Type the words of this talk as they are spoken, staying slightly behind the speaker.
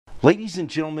Ladies and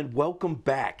gentlemen, welcome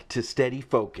back to Steady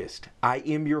Focused. I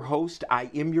am your host. I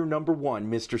am your number one,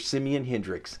 Mr. Simeon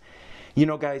Hendricks. You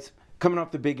know, guys, coming off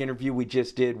the big interview we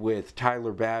just did with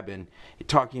Tyler Babin,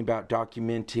 talking about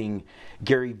documenting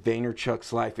Gary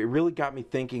Vaynerchuk's life, it really got me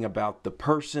thinking about the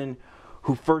person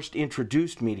who first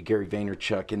introduced me to Gary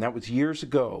Vaynerchuk, and that was years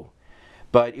ago.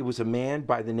 But it was a man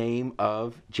by the name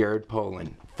of Jared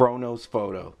Polin, Frono's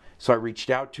Photo. So I reached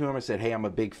out to him. I said, hey, I'm a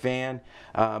big fan.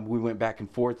 We went back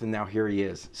and forth, and now here he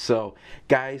is. So,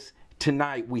 guys,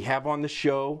 tonight we have on the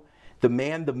show the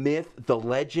man, the myth, the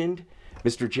legend,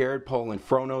 Mr. Jared Polin,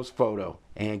 Frono's Photo.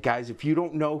 And, guys, if you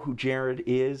don't know who Jared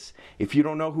is, if you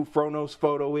don't know who Frono's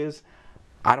Photo is,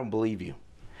 I don't believe you.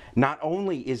 Not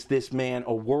only is this man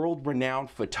a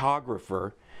world-renowned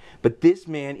photographer, but this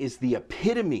man is the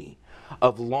epitome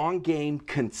of long-game,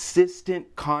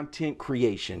 consistent content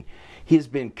creation. He has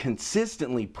been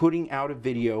consistently putting out a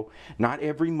video, not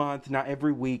every month, not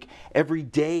every week, every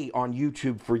day on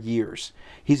YouTube for years.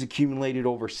 He's accumulated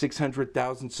over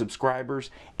 600,000 subscribers,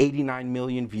 89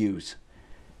 million views.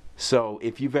 So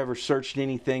if you've ever searched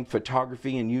anything,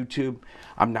 photography and YouTube,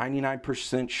 I'm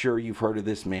 99% sure you've heard of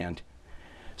this man.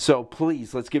 So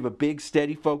please, let's give a big,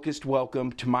 steady, focused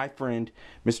welcome to my friend,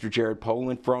 Mr. Jared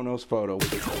Polin, Frono's Photo.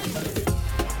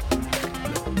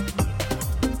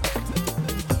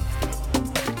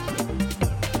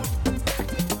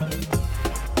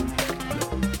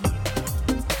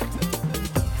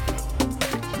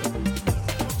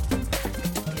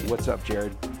 What's up,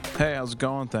 Jared? Hey, how's it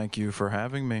going? Thank you for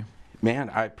having me. Man,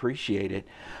 I appreciate it.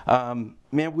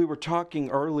 Man, we were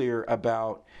talking earlier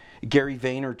about Gary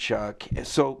Vaynerchuk.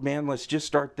 So, man, let's just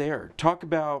start there. Talk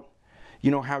about,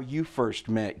 how you first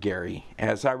met Gary.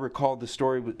 As I recall the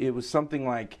story, it was something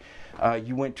like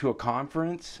you went to a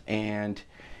conference and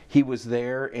he was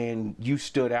there and you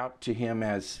stood out to him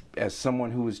as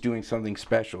someone who was doing something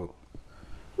special.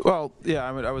 Well, yeah,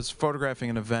 I was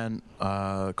photographing an event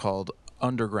called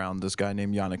Underground. This guy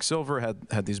named Yannick Silver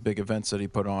had these big events that he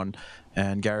put on,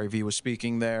 and Gary V was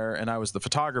speaking there, and I was the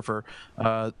photographer.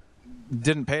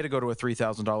 Didn't pay to go to a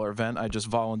 $3,000 event. I just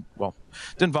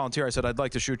didn't volunteer. I said, I'd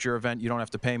like to shoot your event. You don't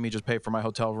have to pay me. Just pay for my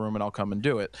hotel room, and I'll come and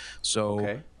do it. So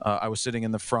Okay. I was sitting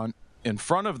in front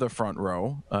of the front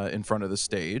row, in front of the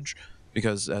stage,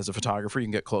 because as a photographer, you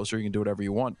can get closer, you can do whatever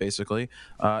you want, basically.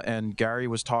 And Gary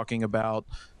was talking about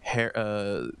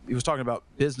he was talking about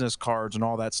business cards and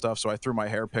all that stuff. So I threw my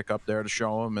hair pick up there to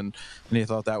show him, and he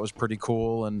thought that was pretty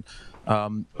cool. And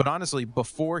but honestly,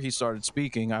 before he started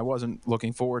speaking, I wasn't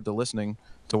looking forward to listening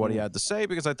to what he had to say,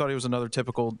 because I thought he was another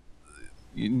typical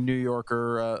New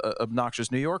Yorker,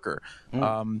 obnoxious New Yorker.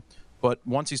 But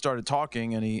once he started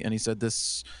talking, and he said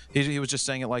this, he was just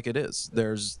saying it like it is.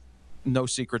 There's no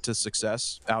secret to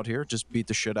success out here. Just beat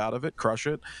the shit out of it, crush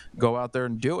it, go out there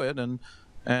and do it.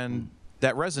 And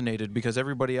that resonated, because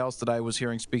everybody else that I was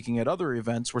hearing speaking at other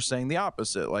events were saying the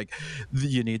opposite. Like,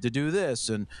 you need to do this,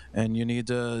 and you need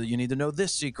to know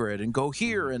this secret, and go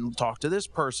here and talk to this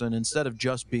person, instead of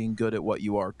just being good at what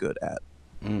you are good at.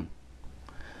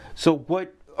 So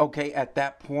at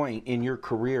that point in your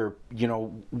career,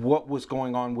 what was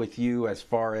going on with you as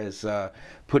far as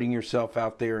putting yourself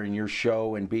out there in your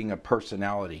show and being a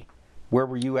personality? Where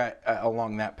were you at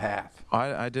along that path?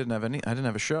 I didn't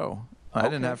have a show. I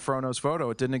didn't have Frono's Photo.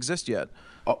 It didn't exist yet.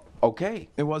 Oh, okay.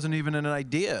 It wasn't even an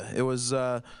idea. It was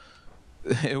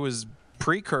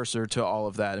precursor to all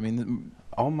of that. I mean,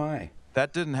 oh my,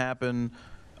 that didn't happen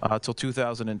till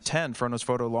 2010. Frono's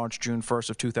Photo launched June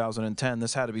 1st of 2010.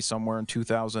 This had to be somewhere in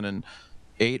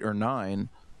 2008 or 9.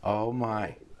 Oh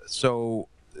my. So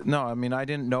no, I mean, I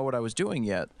didn't know what I was doing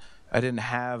yet. I didn't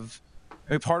have.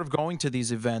 Part of going to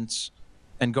these events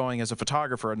and going as a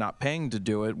photographer and not paying to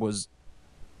do it was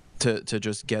to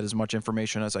just get as much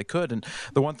information as I could. And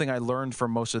the one thing I learned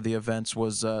from most of the events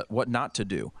was what not to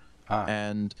do.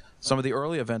 And some of the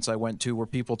early events I went to were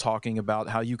people talking about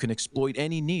how you can exploit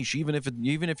any niche, even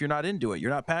if you're not into it, you're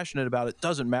not passionate about it,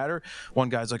 doesn't matter. One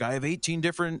guy's like, I have 18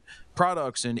 different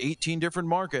products in 18 different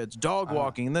markets, dog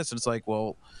walking and this. And it's like,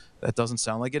 well, that doesn't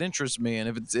sound like it interests me. And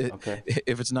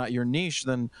if it's not your niche,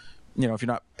 then, if you're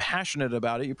not passionate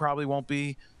about it, you probably won't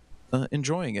be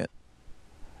enjoying it.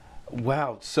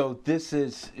 Wow. So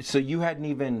you hadn't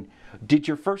even, did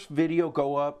your first video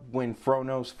go up when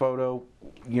Frono's Photo,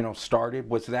 started?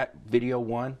 Was that video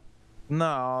one?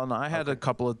 No, I had a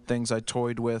couple of things I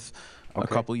toyed with a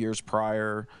couple years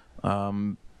prior.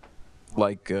 I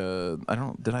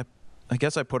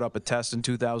guess I put up a test in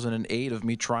 2008 of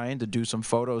me trying to do some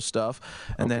photo stuff.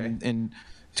 And then in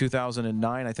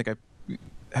 2009, I think I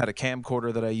had a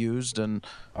camcorder that I used and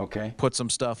put some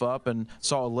stuff up and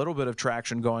saw a little bit of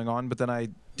traction going on, but then I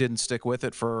didn't stick with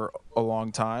it for a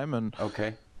long time, and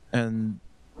Okay.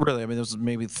 really, I mean, there was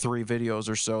maybe 3 videos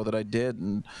or so that I did,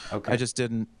 and Okay. I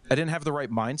didn't have the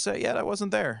right mindset yet. I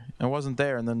wasn't there,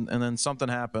 and then something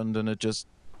happened, and it just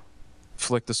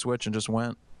flicked the switch and just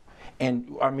went.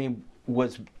 And I mean,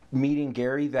 was meeting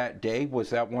Gary that day, was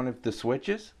that one of the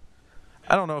switches?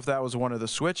 I don't know if that was one of the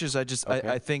switches. Okay.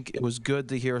 I think it was good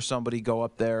to hear somebody go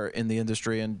up there in the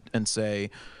industry and say,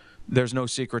 there's no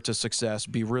secret to success.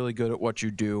 Be really good at what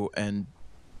you do and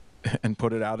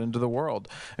put it out into the world.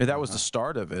 I mean, that was the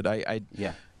start of it.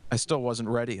 Yeah. I still wasn't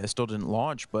ready. I still didn't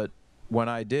launch, but when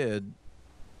I did,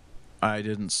 I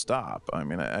didn't stop. I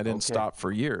mean, I didn't Okay. stop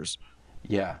for years.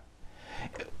 Yeah.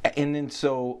 And then,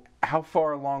 so how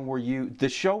far along were you? The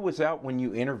show was out when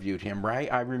you interviewed him,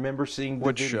 right? I remember seeing the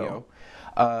Which video.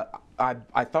 show?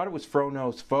 I thought it was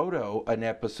Frono's Photo, an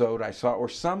episode I saw, or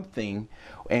something,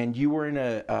 and you were in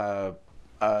a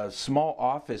small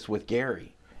office with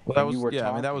Gary. Well, that and was you were I mean,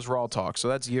 talking. that was Raw Talk. So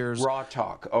that's years. Raw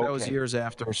Talk. Okay. That was years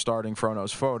after starting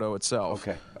Frono's Photo itself.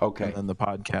 Okay. Okay. And then the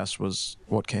podcast was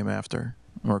what came after,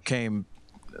 or came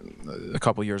a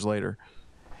couple years later.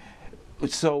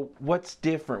 So what's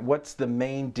different? What's the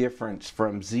main difference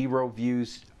from 0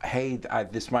 views, hey,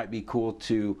 this might be cool,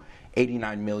 to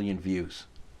 89 million views?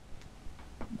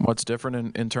 What's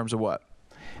different in terms of what?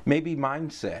 Maybe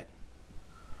mindset.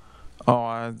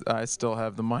 Oh, I still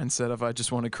have the mindset of I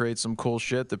just want to create some cool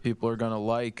shit that people are going to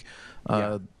like,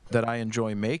 Yeah. that I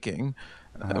enjoy making.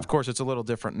 Of course, it's a little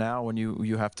different now when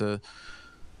you have to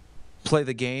play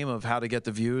the game of how to get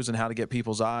the views and how to get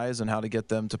people's eyes and how to get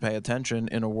them to pay attention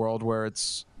in a world where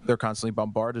they're constantly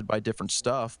bombarded by different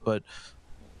stuff. But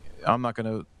I'm not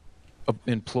going to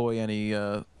employ any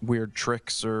weird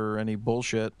tricks or any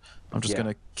bullshit. I'm just Yeah.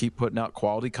 going to keep putting out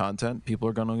quality content. People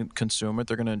are going to consume it.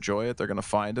 They're going to enjoy it. They're going to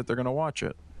find it. They're going to watch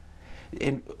it.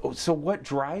 And so what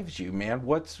drives you, man?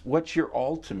 What's your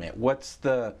ultimate? What's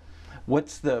the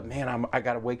man, I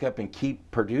got to wake up and keep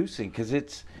producing, because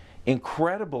it's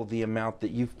incredible the amount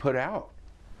that you've put out.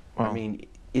 Wow. I mean,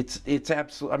 it's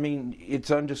absolutely, I mean,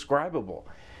 it's undescribable.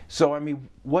 So I mean,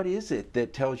 what is it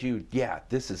that tells you, yeah,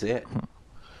 this is it?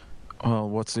 Well,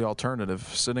 what's the alternative?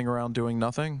 Sitting around doing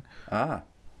nothing? Ah.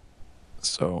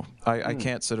 So I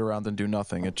can't sit around and do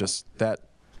nothing. It just that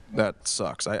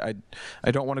sucks. I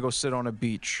don't want to go sit on a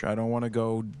beach. I don't want to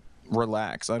go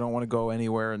relax. I don't want to go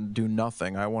anywhere and do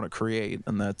nothing. I want to create,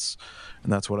 and that's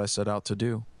what I set out to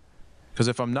do. Because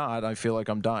if I'm not, I feel like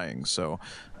I'm dying. So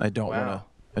I don't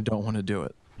want to do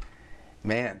it.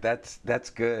 Man, that's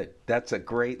good. That's a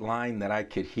great line that I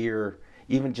could hear,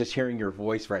 even just hearing your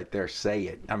voice right there say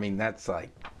it. I mean, that's like,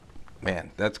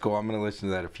 man, that's cool. I'm going to listen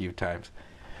to that a few times.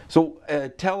 So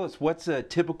tell us, what's a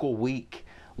typical week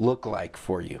look like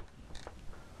for you?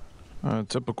 A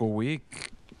typical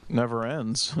week never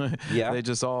ends. Yeah. They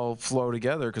just all flow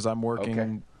together because I'm working.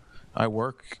 Okay. I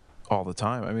work all the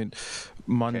time. I mean,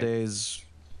 Mondays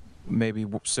maybe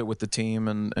sit with the team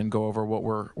and go over what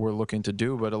we're looking to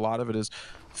do, but a lot of it is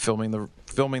filming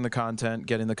the content,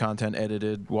 getting the content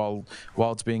edited. While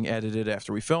it's being edited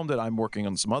after we filmed it, I'm working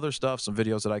on some other stuff, some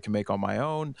videos that I can make on my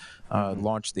own,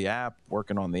 launch the app,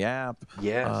 working on the app.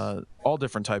 Yes. All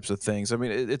different types of things. I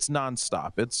mean, it's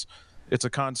nonstop. It's a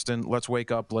constant, let's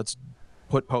wake up, let's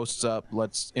put posts up,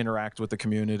 let's interact with the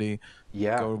community,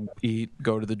 Yeah. go eat,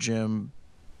 go to the gym,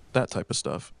 that type of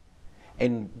stuff.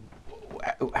 And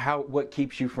what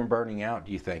keeps you from burning out,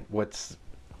 do you think?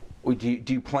 Do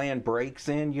you plan breaks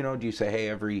in? You know, do you say, hey,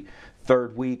 every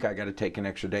third week I got to take an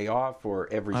extra day off, or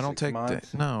every 6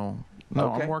 months? No,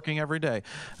 Okay. I'm working every day.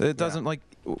 It doesn't, like,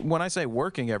 when I say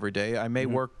working every day, I may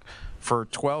work for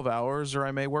 12 hours or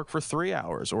I may work for 3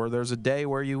 hours, or there's a day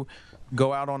where you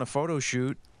go out on a photo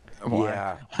shoot. Well,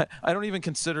 Yeah. I don't even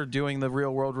consider doing the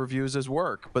real world reviews as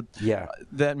work, but Yeah.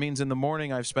 that means in the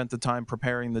morning I've spent the time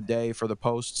preparing the day for the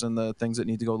posts and the things that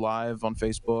need to go live on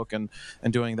Facebook and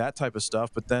doing that type of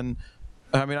stuff. But then,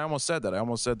 I mean, I almost said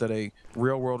that a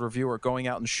real world reviewer going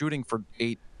out and shooting for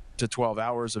 8 to 12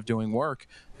 hours of doing work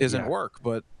isn't work,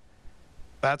 but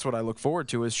that's what I look forward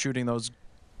to, is shooting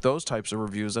those types of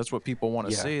reviews. That's what people want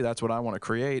to see. That's what I want to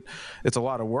create. It's a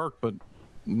lot of work, but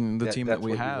the team that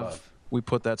we have, we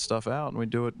put that stuff out and we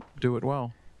do it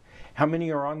well. How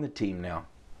many are on the team now?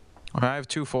 I have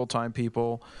 2 full-time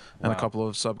people and a couple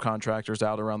of subcontractors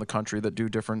out around the country that do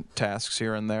different tasks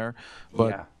here and there.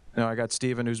 But I got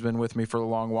Steven, who's been with me for a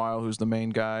long while, who's the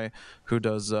main guy, who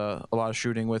does a lot of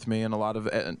shooting with me and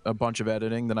a bunch of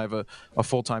editing. Then I have a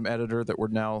full-time editor that we're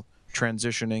now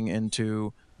transitioning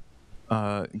into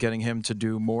getting him to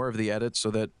do more of the edits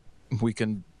so that we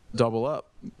can double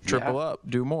up, triple up,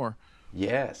 do more.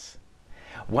 Yes.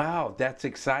 Wow, that's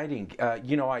exciting.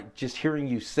 I just hearing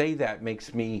you say that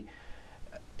makes me,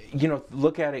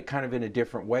 look at it kind of in a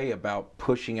different way about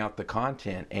pushing out the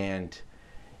content. And,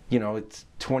 it's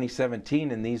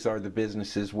 2017 and these are the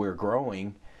businesses we're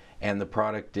growing and the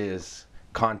product is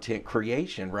content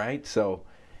creation, right? So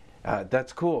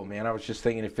that's cool, man. I was just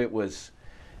thinking if it was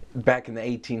back in the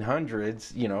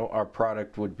 1800s, our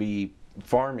product would be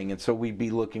farming, and so we'd be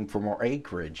looking for more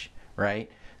acreage,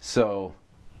 right? So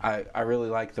I really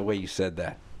like the way you said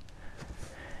that.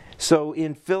 So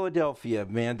in Philadelphia,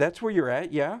 man, that's where you're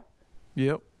at, yeah?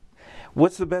 Yep.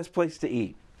 What's the best place to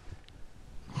eat?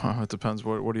 It depends.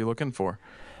 What are you looking for?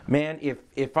 Man,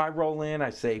 if I roll in, I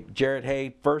say, Jared,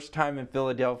 hey, first time in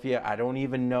Philadelphia, I don't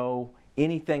even know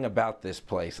anything about this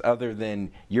place other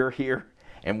than you're here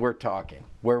and we're talking.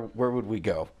 Where would we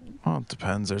go? Well, it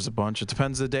depends. There's a bunch. It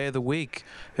depends the day of the week.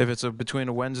 If it's between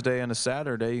a Wednesday and a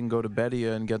Saturday, you can go to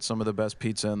Bedia and get some of the best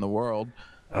pizza in the world,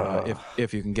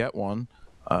 if you can get one.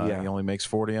 Yeah. He only makes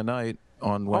 40 a night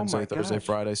on Oh Wednesday, my Thursday, gosh.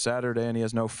 Friday, Saturday, and he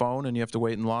has no phone, and you have to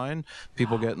wait in line.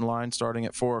 People get in line starting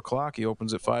at 4 o'clock. He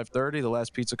opens at 5:30. The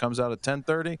last pizza comes out at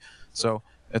 10:30. So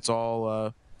it's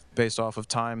all based off of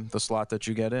time, the slot that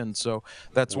you get in. So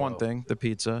that's one Whoa. thing, the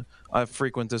pizza. I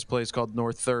frequent this place called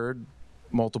North Third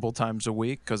multiple times a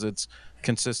week because it's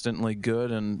consistently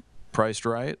good and priced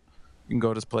right. You can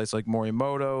go to a place like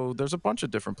Morimoto. There's a bunch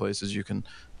of different places you can.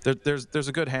 There's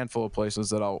a good handful of places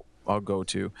that I'll go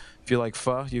to. If you like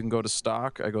pho, you can go to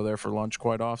Stock. I go there for lunch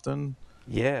quite often.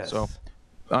 So Yes.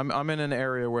 I'm in an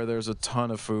area where there's a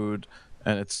ton of food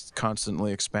and it's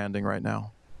constantly expanding right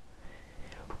now.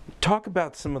 Talk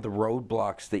about some of the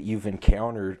roadblocks that you've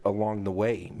encountered along the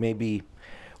way. Maybe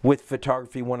with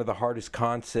photography, one of the hardest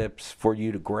concepts for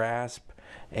you to grasp,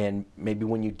 and maybe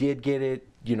when you did get it,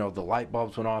 the light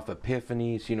bulbs went off,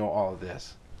 epiphanies, all of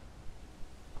this.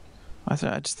 I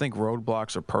just think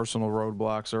roadblocks are personal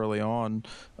roadblocks early on.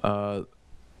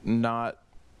 Not,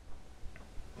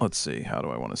 let's see, how do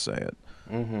I want to say it?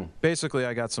 Basically,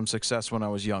 I got some success when I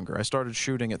was younger. I started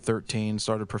shooting at 13,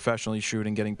 started professionally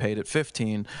shooting, getting paid at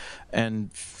 15,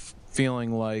 and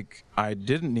feeling like I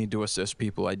didn't need to assist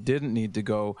people. I didn't need to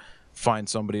go find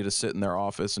somebody to sit in their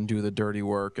office and do the dirty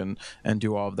work and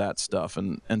do all of that stuff.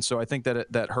 And so I think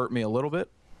that hurt me a little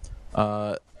bit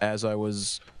as I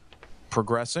was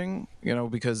progressing,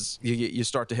 because you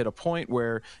start to hit a point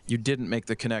where you didn't make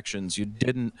the connections, you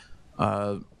didn't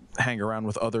hang around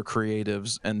with other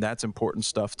creatives, and that's important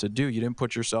stuff to do. You didn't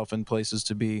put yourself in places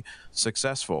to be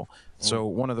successful. So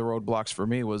one of the roadblocks for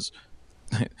me was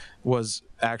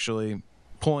actually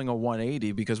pulling a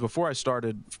 180, because before I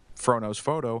started Frono's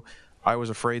Photo, I was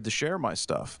afraid to share my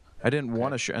stuff. I didn't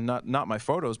want to share, and not my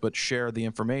photos, but share the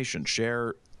information,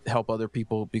 help other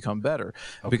people become better,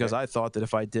 because I thought that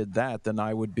if I did that, then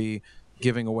I would be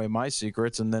giving away my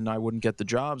secrets, and then I wouldn't get the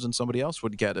jobs, and somebody else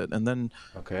would get it. And then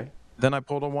I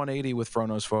pulled a 180 with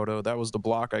Frono's Photo. That was the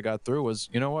block I got through. Was,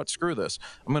 you know what? Screw this.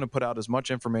 I'm going to put out as much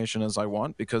information as I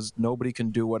want, because nobody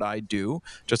can do what I do,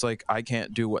 just like I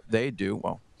can't do what they do.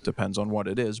 Well, depends on what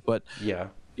it is, but Yeah.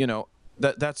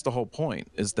 That's the whole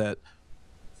point, is that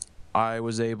I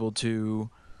was able to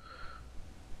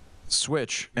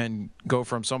switch and go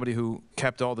from somebody who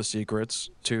kept all the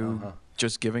secrets to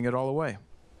just giving it all away.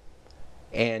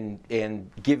 And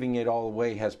giving it all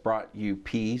away has brought you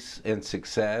peace and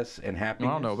success and happiness.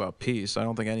 I don't know about peace. I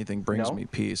don't think anything brings me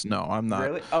peace. No, I'm not.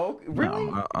 Really? Oh, really?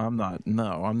 No, I'm not.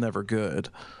 No, I'm never good.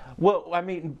 Well, I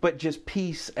mean, but just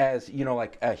peace as,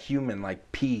 like a human,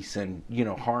 like peace and,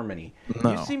 harmony.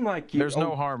 No. You seem like There's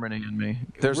no harmony in me.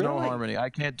 There's no Really? harmony. I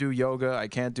can't do yoga. I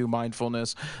can't do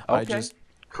mindfulness. Okay. I just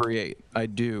create. I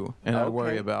do, and I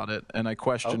worry about it, and I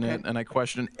question it, and I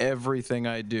question everything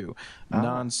I do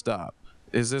nonstop.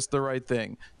 Is this the right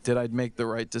thing? Did I make the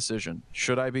right decision?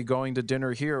 Should I be going to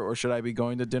dinner here, or should I be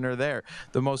going to dinner there?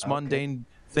 The most mundane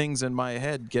things in my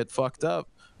head get fucked up,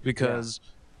 because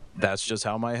that's just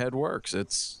how my head works.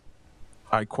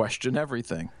 I question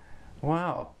everything.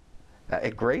 Wow.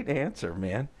 A great answer,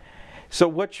 man. So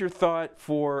what's your thought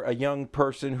for a young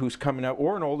person who's coming up,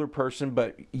 or an older person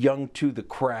but young to the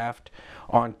craft,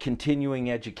 on continuing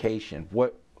education?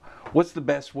 What's the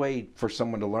best way for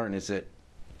someone to learn? Is it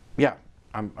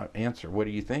answer. What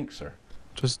do you think, sir?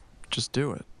 Just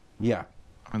do it. Yeah.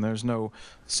 And there's no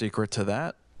secret to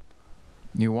that.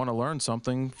 You want to learn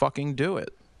something, fucking do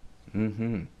it.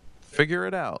 Figure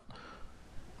it out.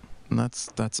 And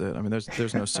that's it. I mean,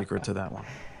 there's no secret to that one.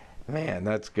 Man,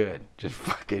 that's good. Just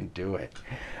fucking do it.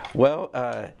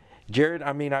 Well, Jared,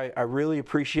 I mean, I really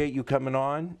appreciate you coming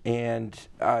on, and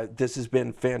this has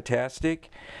been fantastic.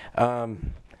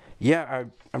 I'm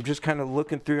just kind of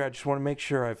looking through. I just want to make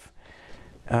sure I've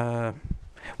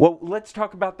Well, let's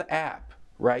talk about the app,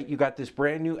 right? You got this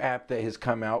brand new app that has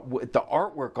come out. The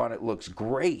artwork on it looks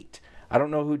great. I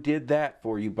don't know who did that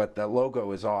for you, but the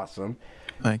logo is awesome.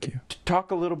 Thank you.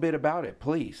 Talk a little bit about it,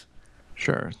 please.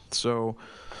 Sure. So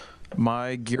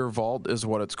My Gear Vault is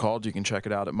what it's called. You can check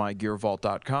it out at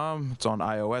mygearvault.com. It's on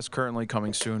iOS currently,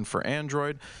 coming soon for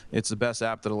Android. It's the best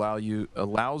app that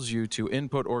allows you to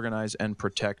input, organize, and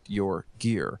protect your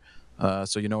gear.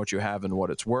 So you know what you have and what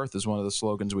it's worth is one of the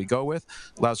slogans we go with.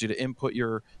 Allows you to input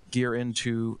your gear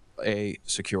into a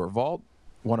secure vault.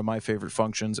 One of my favorite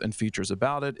functions and features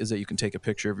about it is that you can take a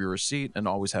picture of your receipt and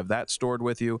always have that stored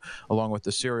with you, along with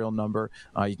the serial number.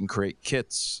 You can create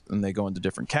kits, and they go into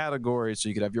different categories. So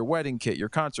you could have your wedding kit, your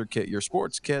concert kit, your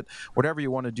sports kit, whatever you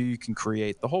want to do, you can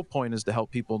create. The whole point is to help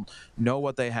people know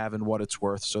what they have and what it's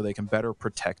worth so they can better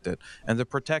protect it. And the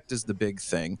protect is the big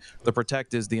thing. The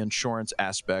protect is the insurance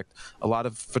aspect. A lot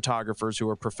of photographers who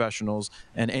are professionals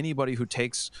and anybody who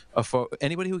takes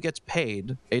anybody who gets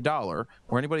paid $1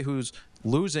 or anybody who's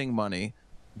losing money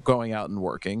going out and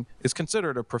working is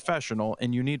considered a professional,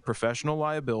 and you need professional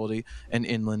liability and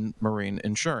inland marine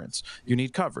insurance. You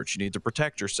need coverage. You need to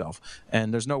protect yourself.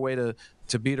 And there's no way to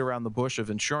beat around the bush of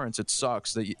insurance. It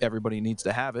sucks that everybody needs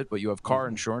to have it, but you have car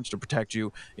insurance to protect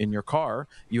you in your car.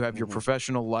 You have your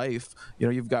professional life.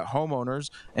 You've got homeowners,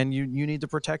 and you need to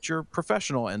protect your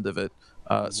professional end of it.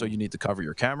 So you need to cover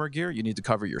your camera gear. You need to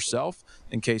cover yourself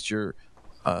in case you're,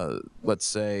 let's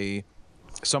say,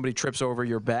 somebody trips over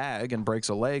your bag and breaks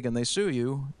a leg and they sue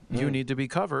you, you need to be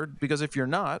covered, because if you're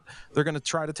not, they're going to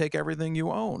try to take everything you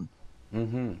own.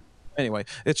 Anyway,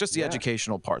 it's just the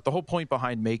educational part. The whole point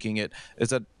behind making it is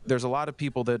that there's a lot of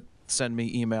people that send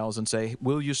me emails and say,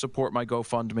 will you support my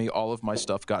GoFundMe? All of my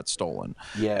stuff got stolen.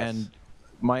 Yes. And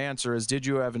my answer is, did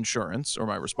you have insurance? Or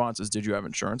my response is, did you have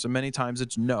insurance? And many times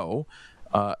it's no.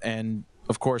 And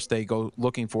of course they go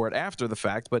looking for it after the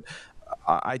fact, but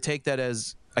I take that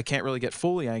as I can't really get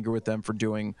fully angry with them for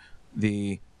doing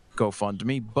the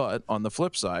GoFundMe. But on the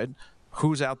flip side,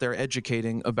 who's out there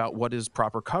educating about what is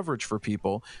proper coverage for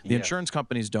people? The insurance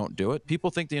companies don't do it. People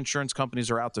think the insurance companies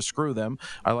are out to screw them.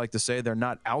 I like to say they're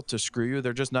not out to screw you.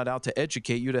 They're just not out to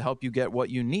educate you to help you get what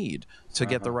you need to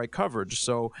get the right coverage.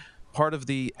 So part of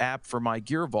the app for My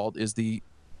Gear Vault is the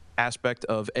aspect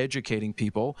of educating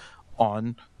people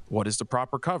on what is the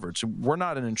proper coverage. We're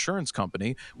not an insurance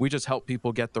company. We just help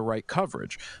people get the right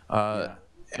coverage.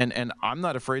 And I'm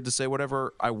not afraid to say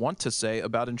whatever I want to say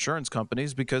about insurance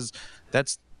companies, because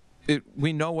that's it.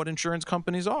 We know what insurance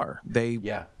companies are. They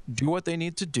do what they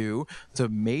need to do to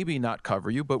maybe not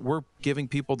cover you, but we're giving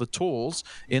people the tools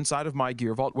inside of My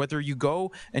Gear Vault. Whether you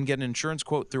go and get an insurance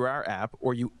quote through our app,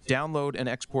 or you download and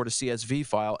export a CSV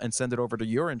file and send it over to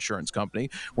your insurance company,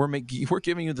 we're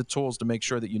giving you the tools to make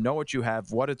sure that you know what you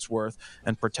have, what it's worth,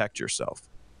 and protect yourself.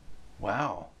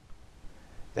 Wow.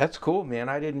 That's cool, man.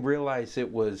 I didn't realize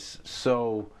it was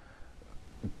so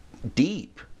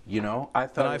deep, I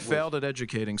thought I failed at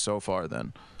educating so far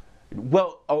then.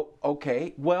 Well,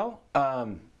 okay. Well,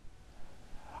 I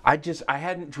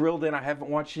hadn't drilled in. I haven't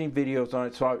watched any videos on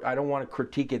it, so I don't want to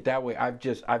critique it that way.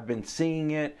 I've been seeing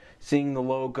the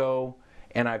logo,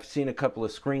 and I've seen a couple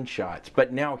of screenshots.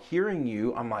 But now hearing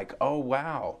you, I'm like, oh,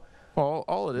 wow. Well,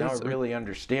 all it is. Now I really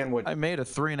understand what... I made a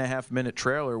 3.5-minute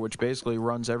trailer, which basically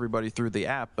runs everybody through the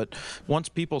app. But once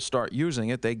people start using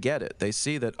it, they get it. They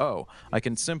see that, oh, I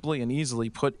can simply and easily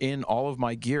put in all of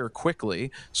my gear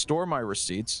quickly, store my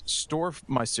receipts, store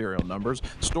my serial numbers,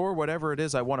 store whatever it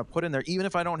is I want to put in there. Even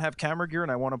if I don't have camera gear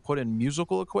and I want to put in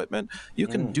musical equipment, you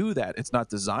can do that. It's not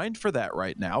designed for that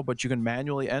right now, but you can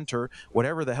manually enter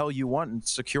whatever the hell you want and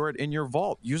secure it in your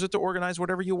vault. Use it to organize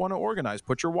whatever you want to organize.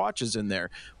 Put your watches in there.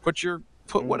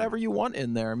 Put whatever you want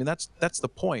in there. I mean, that's the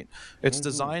point. It's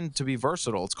designed to be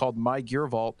versatile. It's called My Gear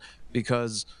Vault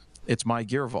because it's My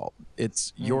Gear Vault.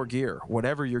 It's your gear,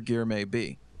 whatever your gear may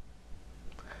be.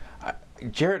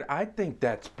 Jared, I think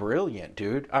that's brilliant,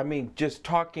 dude. I mean, just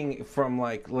talking from,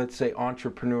 like, let's say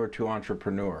entrepreneur to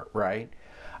entrepreneur, right?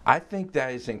 I think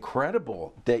that is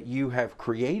incredible that you have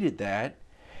created that,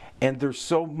 and there's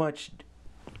so much.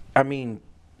 I mean,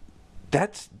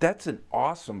 that's an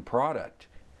awesome product.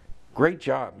 Great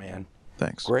job, man.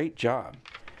 Thanks. Great job.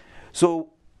 So,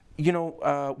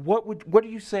 what do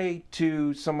you say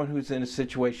to someone who's in a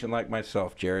situation like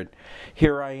myself, Jared?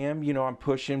 Here I am, I'm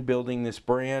pushing, building this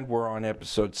brand. We're on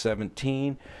episode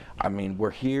 17. I mean,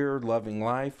 we're here, loving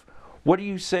life. What do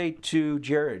you say to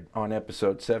Jared on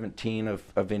episode 17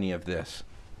 of any of this?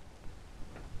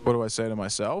 What do I say to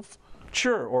myself?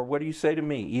 Sure, or what do you say to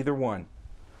me? Either one.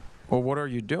 Well, what are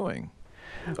you doing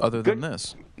other than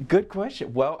this? Good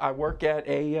question. Well, I work at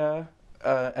a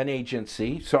an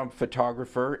agency, so I'm a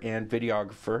photographer and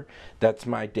videographer. That's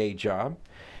my day job.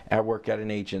 I work at an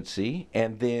agency,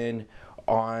 and then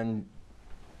on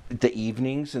the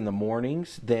evenings and the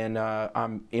mornings, then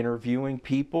I'm interviewing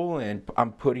people and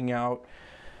I'm putting out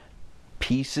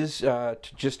pieces,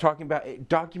 just talking about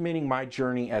documenting my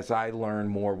journey as I learn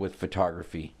more with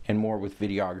photography and more with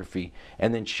videography,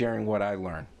 and then sharing what I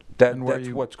learn. That's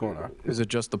what's going on. Is it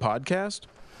just the podcast?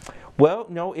 Well,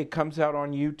 no, it comes out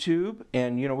on YouTube,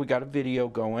 and we got a video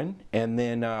going, and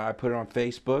then I put it on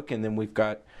Facebook, and then we've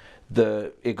got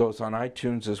it goes on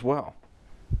iTunes as well.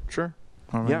 Sure.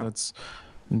 I mean, that's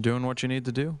doing what you need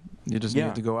to do. You just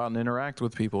need to go out and interact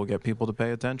with people, get people to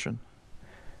pay attention.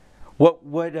 What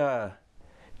do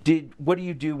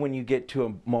you do when you get to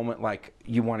a moment like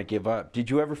you want to give up? Did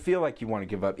you ever feel like you want to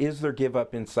give up? Is there give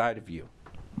up inside of you?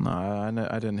 No,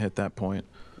 I didn't hit that point.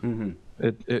 Mm-hmm.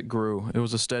 It grew. It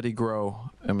was a steady grow.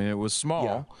 I mean, it was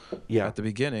small at the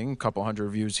beginning, a couple hundred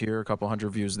views here, a couple hundred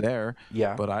views there.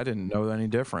 Yeah. But I didn't know any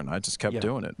different. I just kept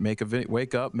doing it.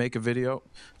 Wake up,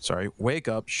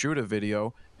 shoot a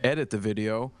video, edit the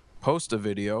video, post a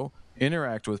video,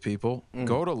 interact with people,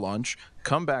 go to lunch,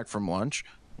 come back from lunch,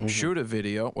 shoot a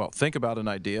video. Well, think about an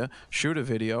idea, shoot a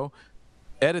video,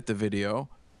 edit the video,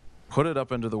 put it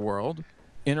up into the world,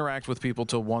 interact with people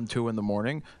till 1, 2 in the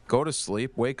morning, go to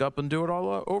sleep, wake up, and do it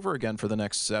all over again for the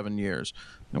next 7 years.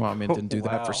 Well, I mean, didn't do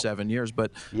that for 7 years,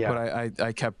 but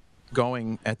I kept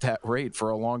going at that rate for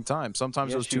a long time.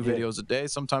 Sometimes it was 2 videos a day,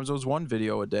 sometimes it was 1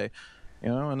 video a day,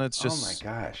 and it's just oh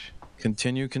my gosh,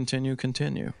 continue.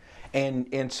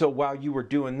 And so while you were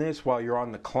doing this, while you're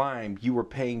on the climb, you were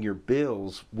paying your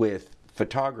bills with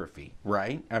photography,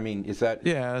 right? I mean, is that...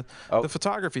 Yeah, the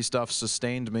photography stuff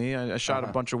sustained me. I shot a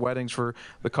bunch of weddings for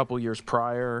the couple years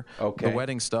prior. Okay. The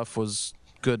wedding stuff was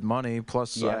good money,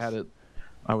 plus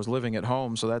I was living at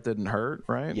home, so that didn't hurt,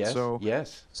 right? Yes, So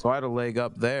I had a leg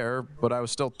up there, but I was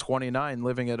still 29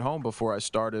 living at home before I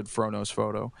started Frono's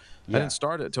Photo. I didn't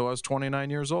start it until I was 29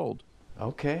 years old.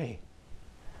 Okay.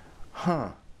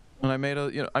 Huh. And I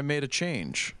made a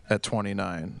change at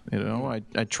 29.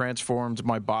 I transformed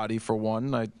my body for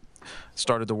one. I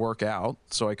started to work out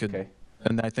so I could,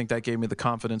 and I think that gave me the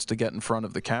confidence to get in front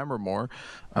of the camera more.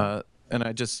 And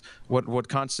I just what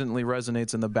constantly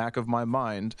resonates in the back of my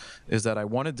mind is that I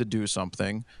wanted to do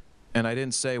something, and I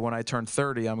didn't say when I turn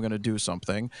 30 I'm going to do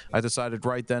something. I decided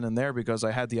right then and there, because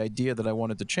I had the idea that I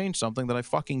wanted to change something, that I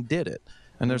fucking did it.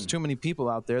 And there's too many people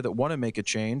out there that want to make a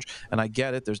change, and I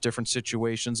get it. There's different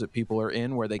situations that people are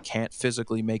in where they can't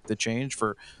physically make the change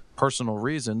for personal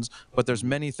reasons, but there's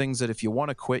many things that if you want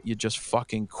to quit, you just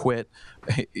fucking quit.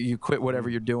 You quit whatever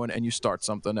you're doing and you start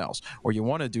something else. Or you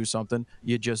want to do something,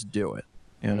 you just do it.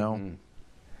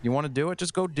 You want to do it,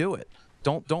 just go do it.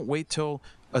 Don't wait till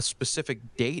a specific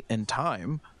date and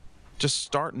time. Just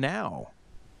start now.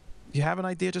 You have an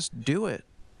idea, just do it.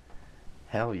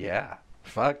 Hell yeah.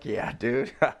 Fuck yeah,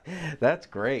 dude. That's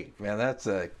great, man. That's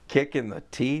a kick in the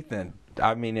teeth, and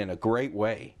I mean in a great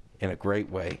way.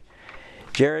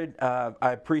 Jared, I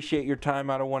appreciate your time.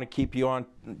 I don't want to keep you on,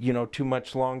 too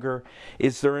much longer.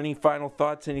 Is there any final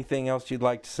thoughts, anything else you'd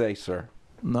like to say, sir?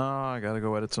 No, I got to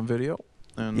go edit some video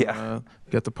and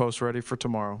get the post ready for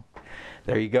tomorrow.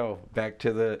 There you go. Back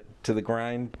to the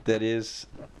grind that is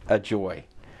a joy.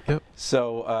 Yep.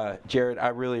 So, Jared, I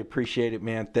really appreciate it,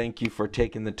 man. Thank you for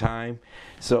taking the time.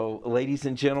 So, ladies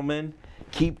and gentlemen,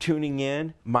 keep tuning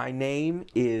in. My name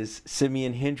is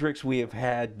Simeon Hendricks. We have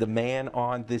had the man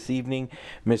on this evening,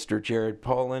 Mr. Jared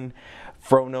Polin,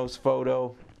 Frono's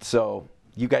Photo. So,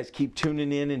 you guys keep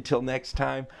tuning in. Until next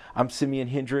time, I'm Simeon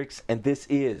Hendricks, and this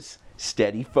is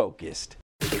Steady Focused.